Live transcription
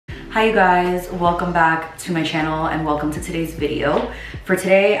Hi you guys, welcome back to my channel and welcome to today's video. For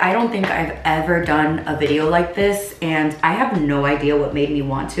today, I don't think I've ever done a video like this and I have no idea what made me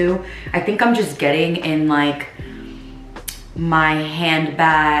want to. I think I'm just getting in like my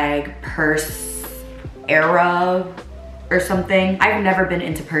handbag purse era or something. I've never been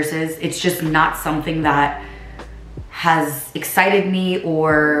into purses. It's just not something that has excited me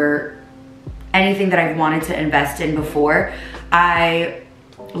or anything that I've wanted to invest in before. I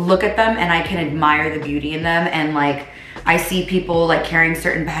look at them and I can admire the beauty in them, and like I see people like carrying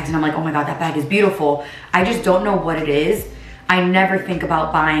certain bags and I'm like, oh my god, that bag is beautiful. I just don't know what it is. I never think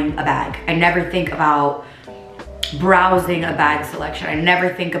about buying a bag. I never think about browsing a bag selection. I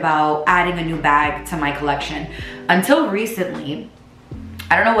never think about adding a new bag to my collection until recently.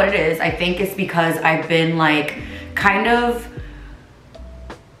 I don't know what it is. I think it's because I've been like kind of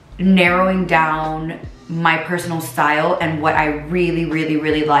narrowing down my personal style and what I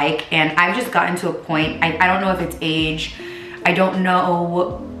really like, and I've just gotten to a point, I don't know if it's age, I don't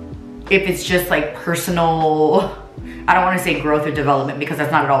know if it's just like personal, I don't want to say growth or development because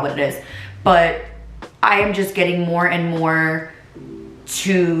that's not at all what it is, but I am just getting more and more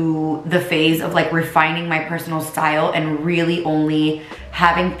to the phase of like refining my personal style and really only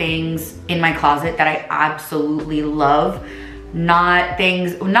having things in my closet that I absolutely love. Not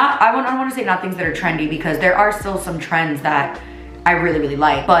things, I don't want to say not things that are trendy, because there are still some trends that I really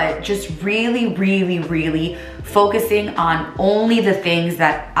like, but just really focusing on only the things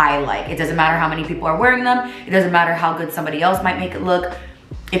that I like. It doesn't matter how many people are wearing them. It doesn't matter how good somebody else might make it look.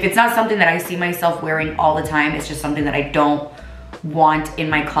 If it's not something that I see myself wearing all the time, it's just something that I don't want in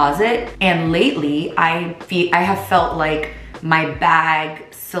my closet. And lately I have felt like my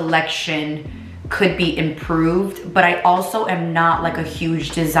bag selection could be improved, but I also am not like a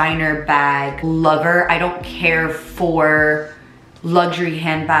huge designer bag lover. I don't care for luxury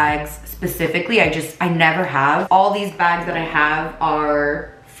handbags specifically. I never have. All these bags that I have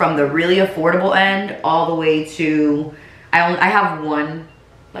are from the really affordable end all the way to, I have one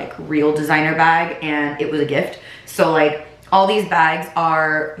like real designer bag and it was a gift. So like all these bags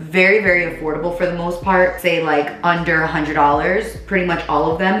are very affordable for the most part, say like under $100, pretty much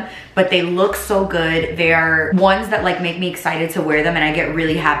all of them, but they look so good. They are ones that like make me excited to wear them, and I get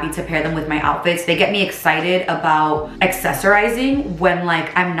really happy to pair them with my outfits. They get me excited about accessorizing when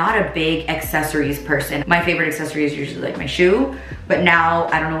like I'm not a big accessories person. My favorite accessory is usually like my shoe, but now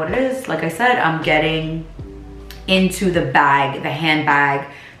I don't know what it is. Like I said, I'm getting into the bag, the handbag,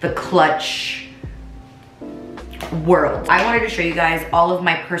 the clutch world. I wanted to show you guys all of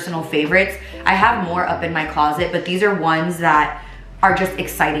my personal favorites. I have more up in my closet, but these are ones that are just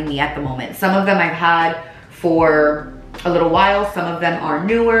exciting me at the moment. Some of them I've had for a little while. Some of them are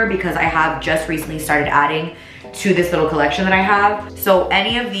newer because I have just recently started adding to this little collection that I have. So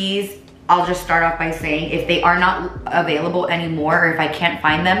any of these, I'll just start off by saying if they are not available anymore or if I can't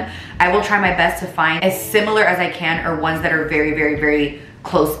find them, I will try my best to find as similar as I can or ones that are very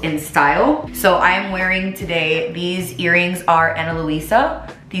close in style. So I am wearing today, these earrings are Ana Luisa,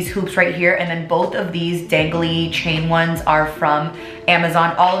 these hoops right here, and then both of these dangly chain ones are from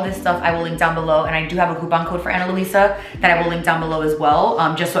Amazon. All of this stuff I will link down below, and I do have a coupon code for Ana Luisa that I will link down below as well,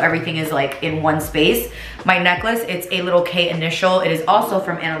 just so everything is like in one space. My necklace, it's a little K initial. It is also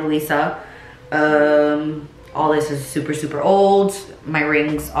from Ana Luisa. All this is super old. My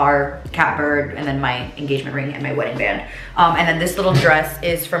rings are catbird, and then my engagement ring and my wedding band. And then this little dress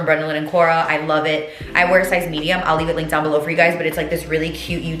is from Brendolin & Cora. I love it. I wear a size medium. I'll leave it linked down below for you guys, but it's like this really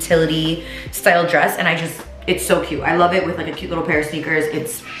cute utility style dress, and it's so cute. I love it with like a cute little pair of sneakers.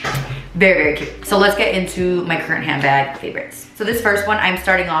 It's very cute. So let's get into my current handbag favorites. So this first one, I'm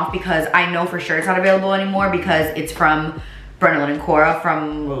starting off because I know for sure it's not available anymore because it's from Brendolin & Cora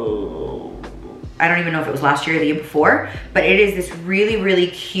from, I don't even know if it was last year or the year before, but it is this really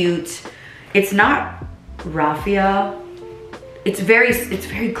cute, it's not raffia, it's very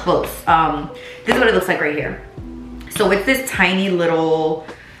close. This is what it looks like right here. So it's this tiny little,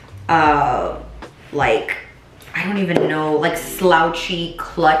 like, I don't even know, like slouchy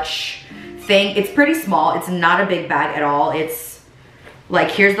clutch thing. It's pretty small. It's not a big bag at all. It's like,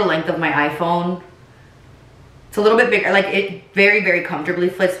 here's the length of my iPhone. It's a little bit bigger, like it very comfortably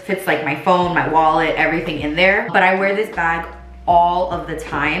fits like my phone, my wallet, everything in there. But I wear this bag all of the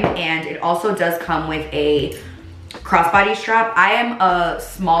time, and it also does come with a crossbody strap. I am a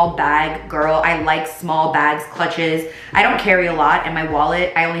small bag girl. I like small bags, clutches. I don't carry a lot, and my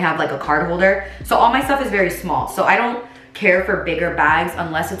wallet, I only have like a card holder. So all my stuff is very small. So I don't care for bigger bags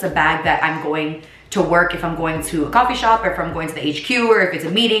unless it's a bag that I'm going to work. If I'm going to a coffee shop, or if I'm going to the HQ, or if it's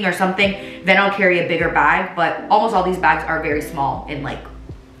a meeting or something, then I'll carry a bigger bag. But almost all these bags are very small in like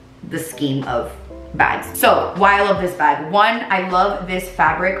the scheme of bags. So why I love this bag. One, I love this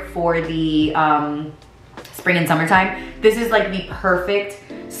fabric for the spring and summertime. This is like the perfect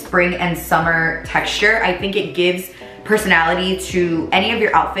spring and summer texture. I think it gives personality to any of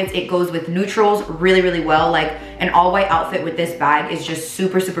your outfits. It goes with neutrals really, really well. Like an all white outfit with this bag is just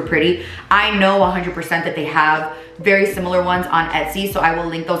super, super pretty. I know 100% that they have very similar ones on Etsy, so I will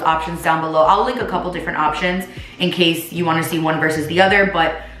link those options down below. I'll link a couple different options in case you want to see one versus the other,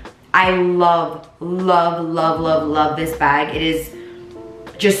 but I love, love, love, love, love this bag. It is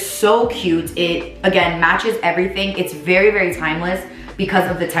just so cute. It, again, matches everything. It's very, very timeless because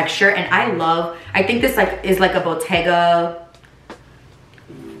of the texture, and I think this is like a Bottega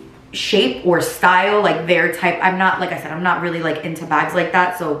shape or style, like their type. I'm not, like I said, I'm not really like into bags like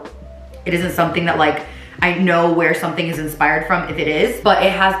that, so it isn't something that like I know where something is inspired from if it is, but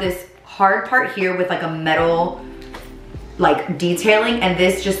it has this hard part here with like a metal like detailing, and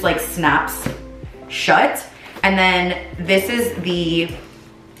this just like snaps shut. And then this is the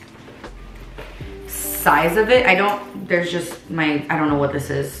size of it. I don't know what this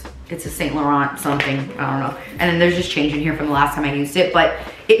is. It's a Saint Laurent something, I don't know. And then there's just change in here from the last time I used it, but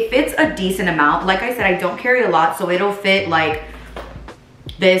it fits a decent amount. Like I said, I don't carry a lot, so it'll fit like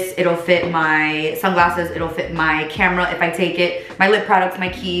this, it'll fit my sunglasses, it'll fit my camera if I take it, my lip products, my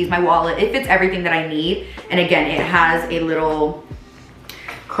keys, my wallet. It fits everything that I need. And again, it has a little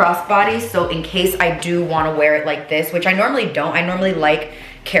crossbody, so in case I do want to wear it like this, which I normally don't. I normally like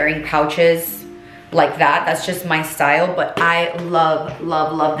carrying pouches like that. That's just my style, but I love,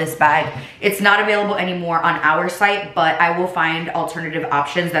 love, love this bag. It's not available anymore on our site, but I will find alternative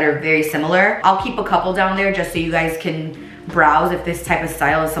options that are very similar. I'll keep a couple down there just so you guys can browse if this type of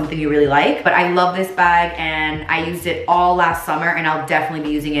style is something you really like. But I love this bag, and I used it all last summer, and I'll definitely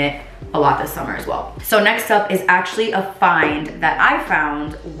be using it a lot this summer as well. So next up is actually a find that I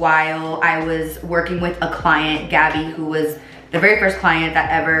found while I was working with a client, Gabby, who was the very first client that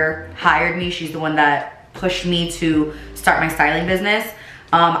ever hired me. She's the one that pushed me to start my styling business.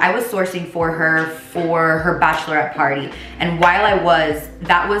 I was sourcing for her bachelorette party. And while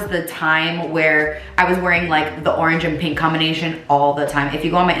that was the time where I was wearing like the orange and pink combination all the time. If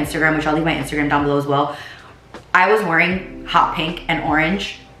you go on my Instagram, which I'll leave my Instagram down below as well, I was wearing hot pink and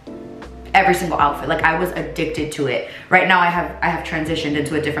orange every single outfit. Like I was addicted to it. Right now I have transitioned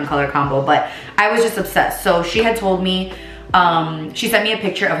into a different color combo, but I was just obsessed. So she had told me, she sent me a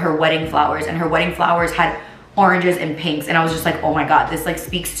picture of her wedding flowers, and her wedding flowers had oranges and pinks, and I was just like, oh my god, this like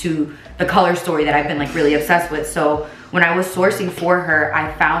speaks to the color story that I've been like really obsessed with. So when I was sourcing for her,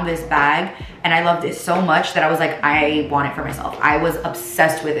 I found this bag and I loved it so much that I was like, I want it for myself. I was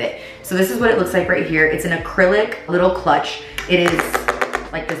obsessed with it. So this is what it looks like right here. It's an acrylic little clutch. It is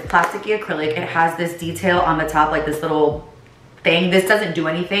like this plasticky acrylic. It has this detail on the top, like this little thing. This doesn't do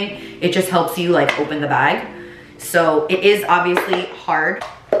anything. It just helps you like open the bag. So it is obviously hard.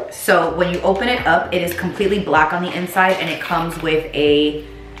 So when you open it up, it is completely black on the inside, and it comes with a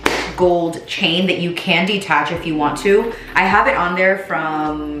gold chain that you can detach if you want to. I have it on there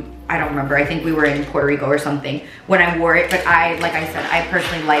from, I don't remember, I think we were in Puerto Rico or something when I wore it, but like I said, I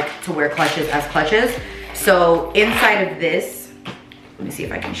personally like to wear clutches as clutches. So inside of this, let me see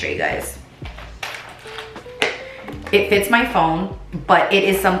if I can show you guys. It fits my phone, but it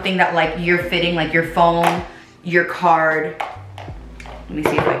is something that like you're fitting like your phone, your card. Let me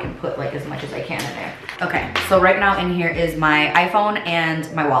see if I can put like as much as I can in there. Okay, so right now in here is my iPhone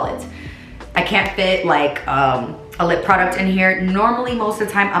and my wallet. I can't fit like a lip product in here. Normally, most of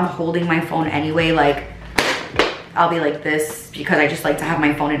the time I'm holding my phone anyway. Like I'll be like this because I just like to have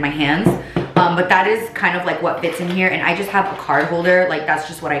my phone in my hands. But that is kind of like what fits in here. And I just have a card holder. Like that's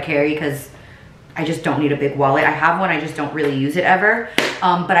just what I carry because I just don't need a big wallet. I have one, I just don't really use it ever.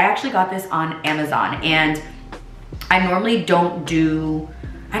 But I actually got this on Amazon, and I normally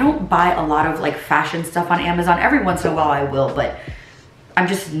I don't buy a lot of like fashion stuff on Amazon. Every once in a while I will, but I'm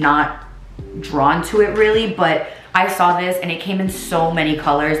just not drawn to it really. But I saw this and it came in so many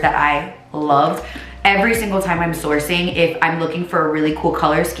colors that I loved. Every single time I'm sourcing, if I'm looking for a really cool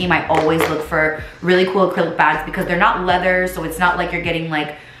color scheme, I always look for really cool acrylic bags because they're not leather, so it's not like you're getting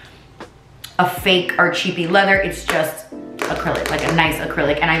like a fake or cheapy leather. It's just acrylic, like a nice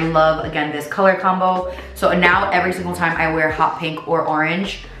acrylic. And I love, again, this color combo. So now every single time I wear hot pink or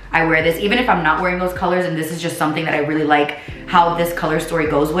orange, I wear this. Even if I'm not wearing those colors and this is just something that I really like how this color story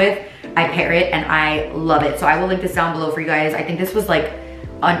goes with, I pair it and I love it. So I will link this down below for you guys. I think this was like,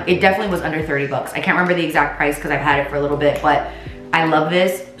 it definitely was under 30 bucks. I can't remember the exact price because I've had it for a little bit, but I love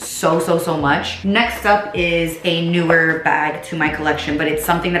this so much. Next up is a newer bag to my collection, but it's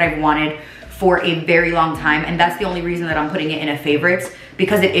something that I've wanted for a very long time, and that's the only reason that I'm putting it in a favorites,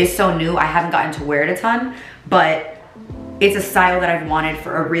 because it is so new, I haven't gotten to wear it a ton, but it's a style that I've wanted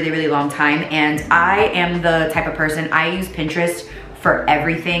for a really, really long time. And I am the type of person, I use Pinterest for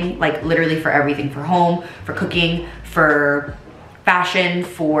everything, like literally for everything, for home, for cooking, for fashion,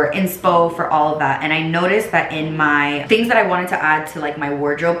 for inspo, for all of that. And I noticed that in my things that I wanted to add to like my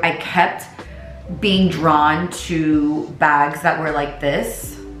wardrobe, I kept being drawn to bags that were like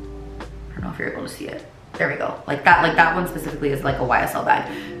this. I don't know if you're able to see it. There we go. Like that one specifically is like a YSL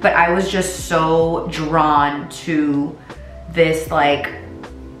bag. But I was just so drawn to this, like,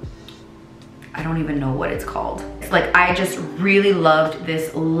 I don't even know what it's called. It's like, I just really loved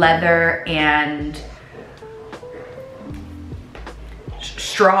this leather and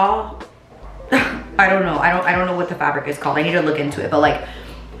straw. I don't know. I don't know what the fabric is called. I need to look into it, but like,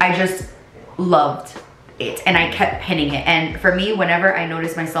 I just loved it and I kept pinning it. And for me, whenever I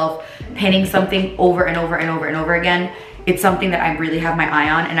notice myself pinning something over and over and over and over again, it's something that I really have my eye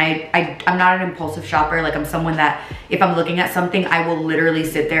on. And I'm not an impulsive shopper. Like, I'm someone that if I'm looking at something, I will literally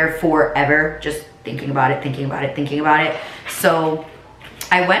sit there forever just thinking about it, thinking about it, thinking about it. So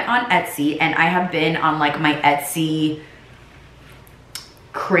I went on Etsy, and I have been on like my Etsy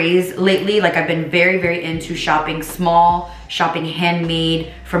craze lately. Like, I've been very, very into shopping small, shopping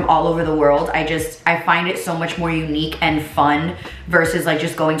handmade from all over the world. I find it so much more unique and fun versus like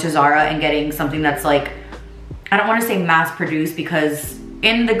just going to Zara and getting something that's like, I don't want to say mass produced, because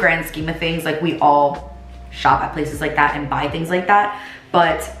in the grand scheme of things, like, we all shop at places like that and buy things like that.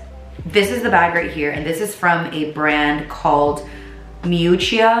 But this is the bag right here, and this is from a brand called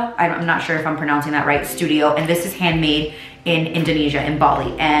Miuccia. I'm not sure if I'm pronouncing that right, Studio, and this is handmade in Indonesia, in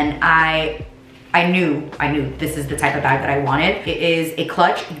Bali. And I knew this is the type of bag that I wanted. It is a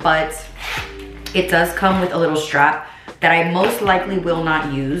clutch, but it does come with a little strap that I most likely will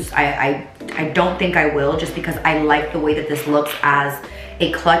not use. I don't think I will, just because I like the way that this looks as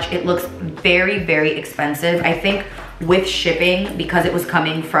a clutch. It looks very, very expensive. I think with shipping, because it was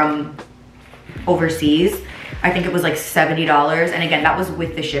coming from overseas, I think it was like $70. And again, that was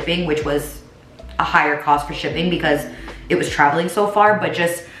with the shipping, which was a higher cost for shipping because it was traveling so far. But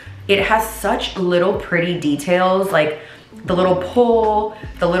just, it has such little pretty details, like the little pull,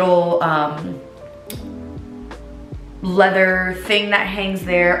 the little leather thing that hangs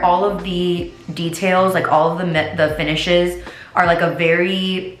there, all of the details, like all of the finishes are like a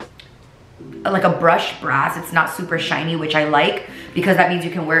very, like a brushed brass. It's not super shiny, which I like, because that means you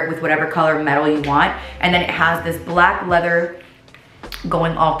can wear it with whatever color metal you want. And then it has this black leather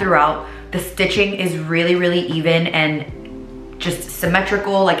going all throughout. The stitching is really, really even and just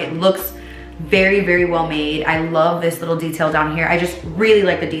symmetrical. Like, it looks very, very well made. I love this little detail down here. I just really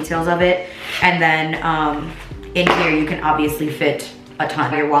like the details of it. And then in here, you can obviously fit a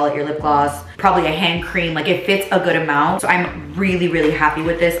ton. Your wallet, your lip gloss, probably a hand cream. Like, it fits a good amount. So I'm really, really happy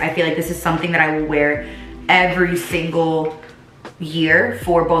with this. I feel like this is something that I will wear every single year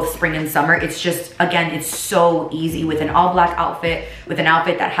for both spring and summer. It's just, again, it's so easy with an all black outfit, with an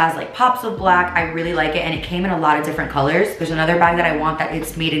outfit that has like pops of black. I really like it. And it came in a lot of different colors. There's another bag that I want that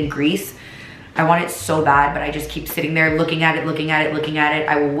it's made in Greece. I want it so bad, but I just keep sitting there looking at it, looking at it, looking at it.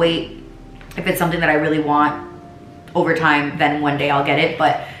 I will wait. If it's something that I really want over time, then one day I'll get it.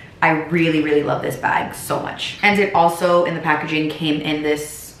 But I really, really love this bag so much. And it also, in the packaging, came in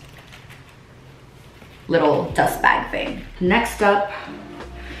this little dust bag thing. Next up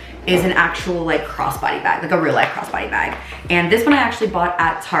is an actual like crossbody bag, like a real life crossbody bag. And this one I actually bought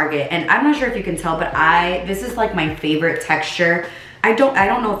at Target, and I'm not sure if you can tell, but this is like my favorite texture. I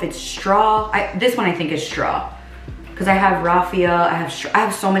don't know if it's straw. This one I think is straw, because I have raffia, I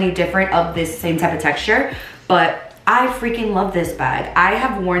have so many different of this same type of texture, but I freaking love this bag. I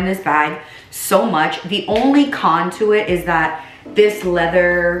have worn this bag so much. The only con to it is that this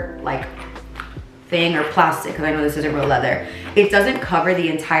leather like thing, or plastic, because I know this isn't real leather, it doesn't cover the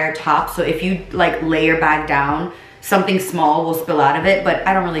entire top. So if you like lay your bag down, something small will spill out of it, but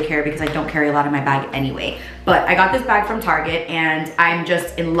I don't really care because I don't carry a lot in my bag anyway. But I got this bag from Target, and I'm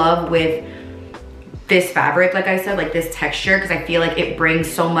just in love with this fabric, like I said, like this texture, because I feel like it brings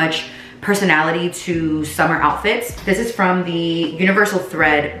so much personality to summer outfits. This is from the Universal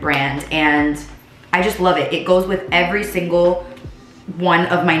Thread brand, and I just love it. It goes with every single one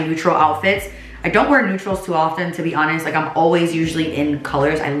of my neutral outfits. I don't wear neutrals too often, to be honest. Like, I'm always usually in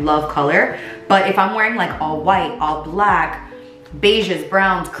colors. I love color. But if I'm wearing like all white, all black, beiges,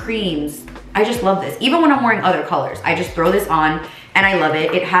 browns, creams, I just love this. Even when I'm wearing other colors, I just throw this on and I love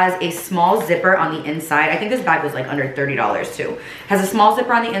it. It has a small zipper on the inside. I think this bag was like under $30 too. It has a small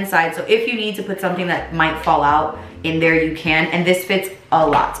zipper on the inside, so if you need to put something that might fall out in there, you can. And this fits a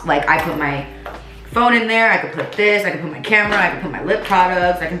lot. Like, I put my phone in there, I could put this, I could put my camera, I could put my lip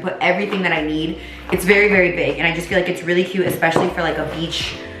products, I can put everything that I need. It's very, very big, and I just feel like it's really cute, especially for like a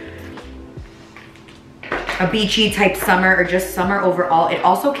beachy type summer, or just summer overall. It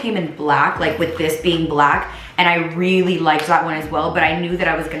also came in black, like with this being black, and I really liked that one as well, but I knew that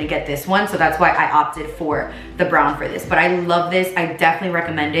I was gonna get this one, so that's why I opted for the brown for this. But I love this. I definitely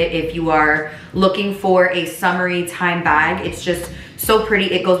recommend it if you are looking for a summery time bag. It's just so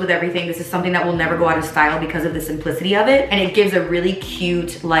pretty. It goes with everything. This is something that will never go out of style because of the simplicity of it, and it gives a really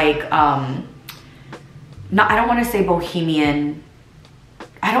cute, like I don't want to say bohemian,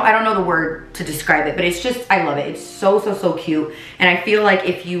 I don't know the word to describe it, but it's just, I love it. It's so, so, so cute. And I feel like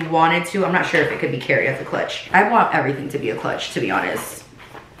if you wanted to, I'm not sure if it could be carried as a clutch. I want everything to be a clutch, to be honest.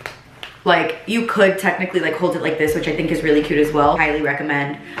 Like, you could technically like hold it like this, which I think is really cute as well. Highly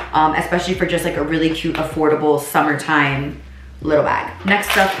recommend, especially for just like a really cute, affordable summertime little bag.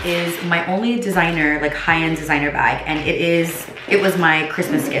 Next up is my only designer, like high-end designer bag, and it was my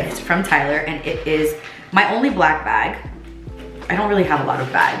Christmas gift from Tyler, and it is my only black bag. I don't really have a lot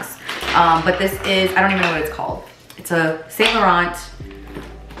of bags, but this is, I don't even know what it's called. It's a Saint Laurent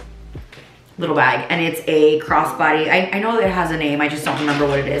little bag, and it's a crossbody. I know it has a name, I just don't remember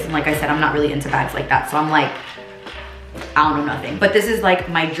what it is. And like I said, I'm not really into bags like that, so I'm like, I don't know nothing. But this is like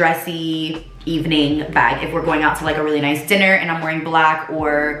my dressy evening bag if we're going out to like a really nice dinner and I'm wearing black,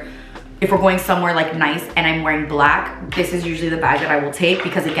 or if we're going somewhere like nice and I'm wearing black, this is usually the bag that I will take,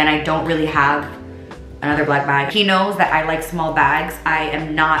 because again, I don't really have another black bag. He knows that I like small bags. I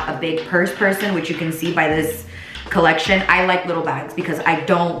am not a big purse person, which you can see by this collection. I like little bags because I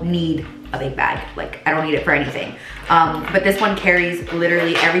don't need a big bag. Like, I don't need it for anything. But this one carries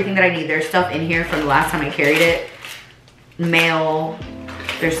literally everything that I need. There's stuff in here from the last time I carried it. Mail,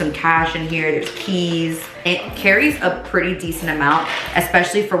 there's some cash in here, there's keys. It carries a pretty decent amount,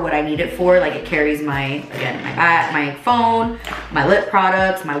 especially for what I need it for. Like, it carries my bag, my phone, my lip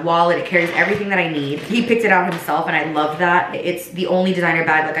products, my wallet. It carries everything that I need. He picked it out himself, and I love that. It's the only designer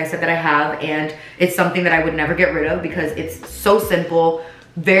bag, like I said, that I have, and it's something that I would never get rid of because it's so simple,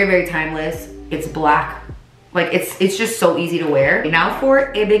 very, very timeless. It's black. Like, it's just so easy to wear. Now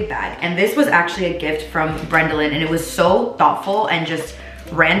for a big bag, and this was actually a gift from Brendolyn, and it was so thoughtful and just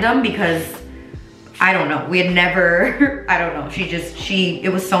random because I don't know, we had never I don't know,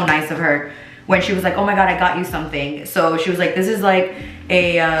 it was so nice of her when she was like, oh my god, I got you something. So she was like, this is like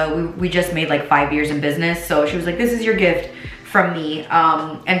a we just made like 5 years in business, so she was like, this is your gift from me.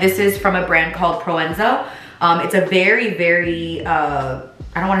 And this is from a brand called Proenza. It's a very, very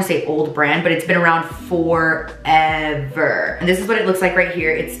I don't want to say old brand, but it's been around forever. And this is what it looks like right here.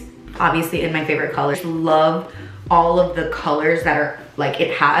 It's obviously in my favorite colors. Love all of the colors that are like,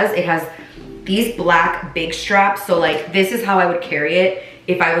 it has these black big straps. So like, this is how I would carry it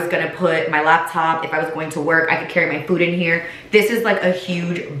if I was gonna put my laptop, if I was going to work. I could carry my food in here. This is like a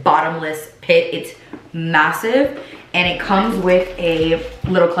huge bottomless pit. It's massive, and it comes with a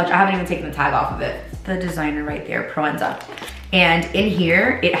little clutch. I haven't even taken the tag off of it. The designer right there, Proenza. And in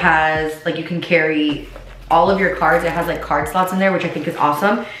here, it has, like, you can carry all of your cards. It has like card slots in there, which I think is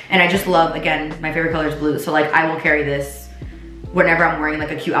awesome. And I just love, again, my favorite color is blue. So like, I will carry this whenever I'm wearing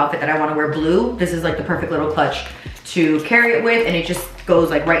like a cute outfit that I want to wear blue. This is like the perfect little clutch to carry it with, and it just goes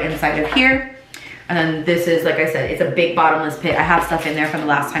like right inside of here. And then this is, like I said, it's a big bottomless pit. I have stuff in there from the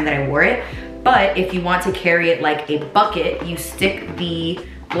last time that I wore it. But if you want to carry it like a bucket, you stick the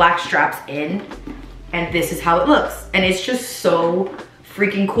black straps in, and this is how it looks. And it's just so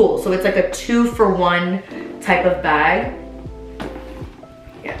freaking cool. So it's like a 2-for-1 type of bag.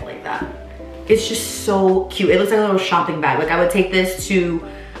 Yeah, like that. It's just so cute. It looks like a little shopping bag. Like, I would take this to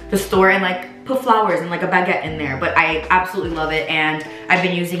the store and like put flowers and like a baguette in there. But I absolutely love it, and I've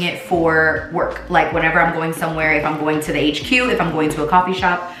been using it for work. Like, whenever I'm going somewhere, if I'm going to the HQ, if I'm going to a coffee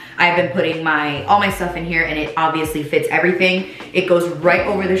shop, I've been putting all my stuff in here, and it obviously fits everything. It goes right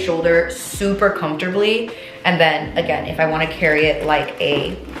over the shoulder super comfortably. And then again, if I want to carry it like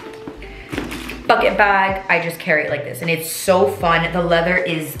a bucket bag, I just carry it like this, and it's so fun. The leather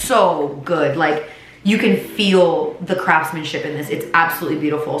is so good. Like, you can feel the craftsmanship in this. It's absolutely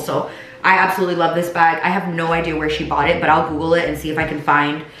beautiful. So I absolutely love this bag. I have no idea where she bought it, but I'll Google it and see if I can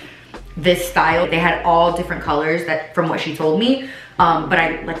find this style. They had all different colors from what she told me. But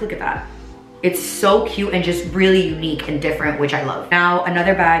I like, look at that. It's so cute and just really unique and different, which I love. Now,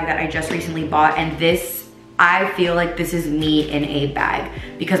 another bag that I just recently bought, and this, I feel like this is me in a bag,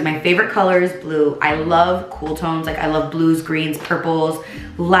 because my favorite color is blue. I love cool tones. Like, I love blues, greens, purples,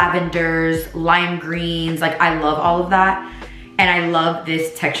 lavenders, lime greens. Like, I love all of that. And I love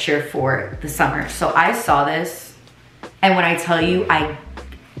this texture for the summer. So I saw this, and when I tell you,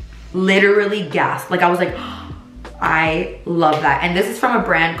 literally gasped. Like I was like, I love that. And this is from a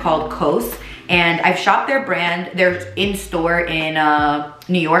brand called Coast. And I've shopped their brand. They're in store in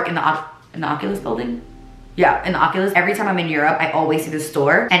New York in the Oculus building. Yeah, in the Oculus. Every time I'm in Europe, I always see the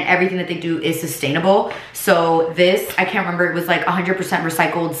store, and everything that they do is sustainable. So this, I can't remember, it was like 100%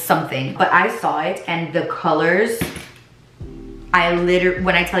 recycled something, but I saw it and the colors, I literally,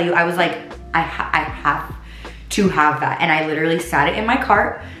 when I tell you, I was like, I have to have that. And I literally sat it in my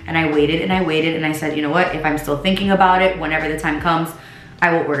cart and I waited and I waited and I said, you know what, if I'm still thinking about it, whenever the time comes,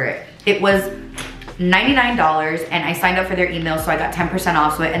 I will order it. It was $99 and I signed up for their email, so I got 10%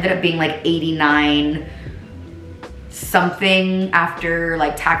 off. So it ended up being like 89 something after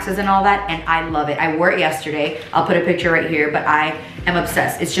like taxes and all that, and I love it. I wore it yesterday. I'll put a picture right here, but I am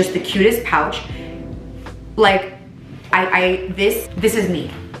obsessed. It's just the cutest pouch. Like this is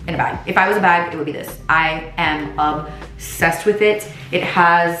me in a bag. If I was a bag, it would be this. I am obsessed with it. It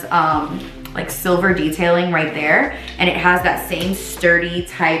has like silver detailing right there, and it has that same sturdy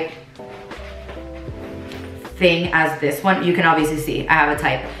type thing as this one. You can obviously see I have a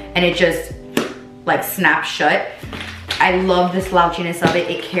type, and it just like snaps shut. I love the slouchiness of it.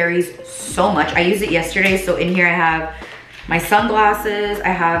 It carries so much. I used it yesterday. So in here I have my sunglasses, I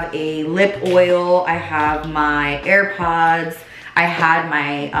have a lip oil, I have my AirPods, I had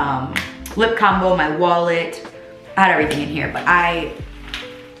my lip combo, my wallet. I had everything in here, but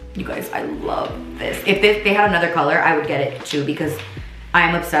you guys, I love this. If they had another color, I would get it too, because I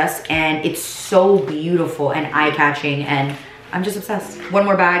am obsessed and it's so beautiful and eye-catching, and I'm just obsessed. One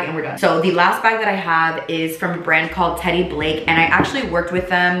more bag and we're done. So the last bag that I have is from a brand called Teddy Blake, and I actually worked with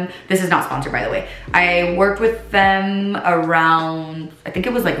them. This is not sponsored, by the way. I worked with them around, I think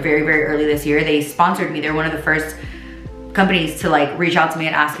it was like very, very early this year. They sponsored me. They're one of the first companies to like reach out to me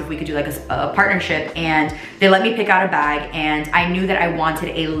and ask if we could do like a partnership, and they let me pick out a bag, and I knew that I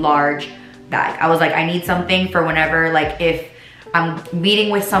wanted a large bag. I was like, I need something for whenever, like if I'm meeting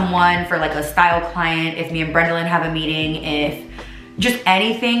with someone for like a style client, if me and Brendolyn have a meeting, if just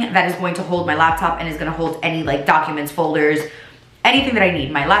anything that is going to hold my laptop and is gonna hold any like documents, folders, anything that I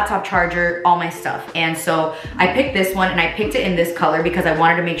need, my laptop charger, all my stuff. And so I picked this one, and I picked it in this color because I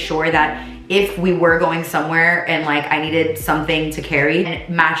wanted to make sure that if we were going somewhere and like I needed something to carry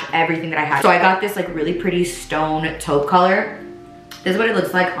and match everything that I had. So I got this like really pretty stone taupe color. This is what it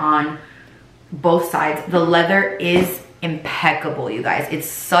looks like on both sides. The leather is impeccable, you guys. It's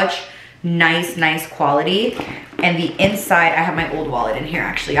such nice quality. And the inside, I have my old wallet in here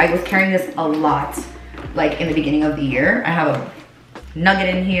actually. I was carrying this a lot like in the beginning of the year. I have a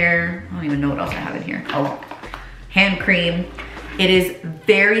nugget in here. I don't even know what else I have in here. Oh, hand cream. It is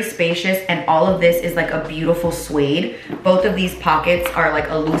very spacious, and all of this is like a beautiful suede. Both of these pockets are like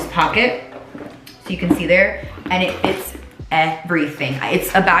a loose pocket, so you can see there, and it fits everything. It's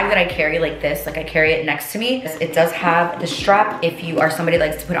a bag that I carry like this, like I carry it next to me. It does have the strap if you are somebody that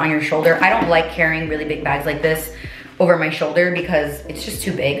likes to put it on your shoulder. I don't like carrying really big bags like this over my shoulder because it's just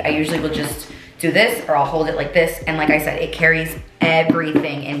too big. I usually will just do this, or I'll hold it like this, and like I said, it carries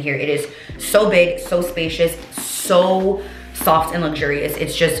everything in here. It is so big, so spacious, so soft and luxurious.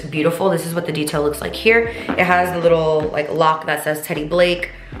 It's just beautiful. This is what the detail looks like here. It has the little like lock that says Teddy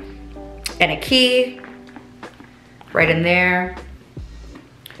Blake, and a key right in there.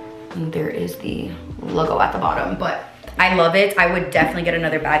 And there is the logo at the bottom, but I love it. I would definitely get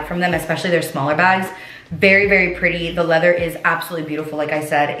another bag from them, especially their smaller bags. Very pretty. The leather is absolutely beautiful, like I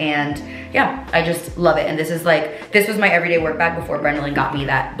said, and yeah, I just love it. And this is like, this was my everyday work bag before Brendolyn got me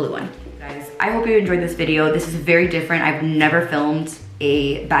that blue one. Guys, I hope you enjoyed this video. This is very different. I've never filmed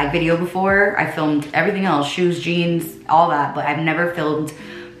a bag video before. I filmed everything else, shoes, jeans, all that, but I've never filmed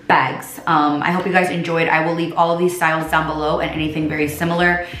bags. I hope you guys enjoyed. I will leave all of these styles down below and anything very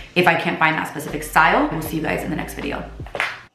similar if I can't find that specific style. We'll see you guys in the next video.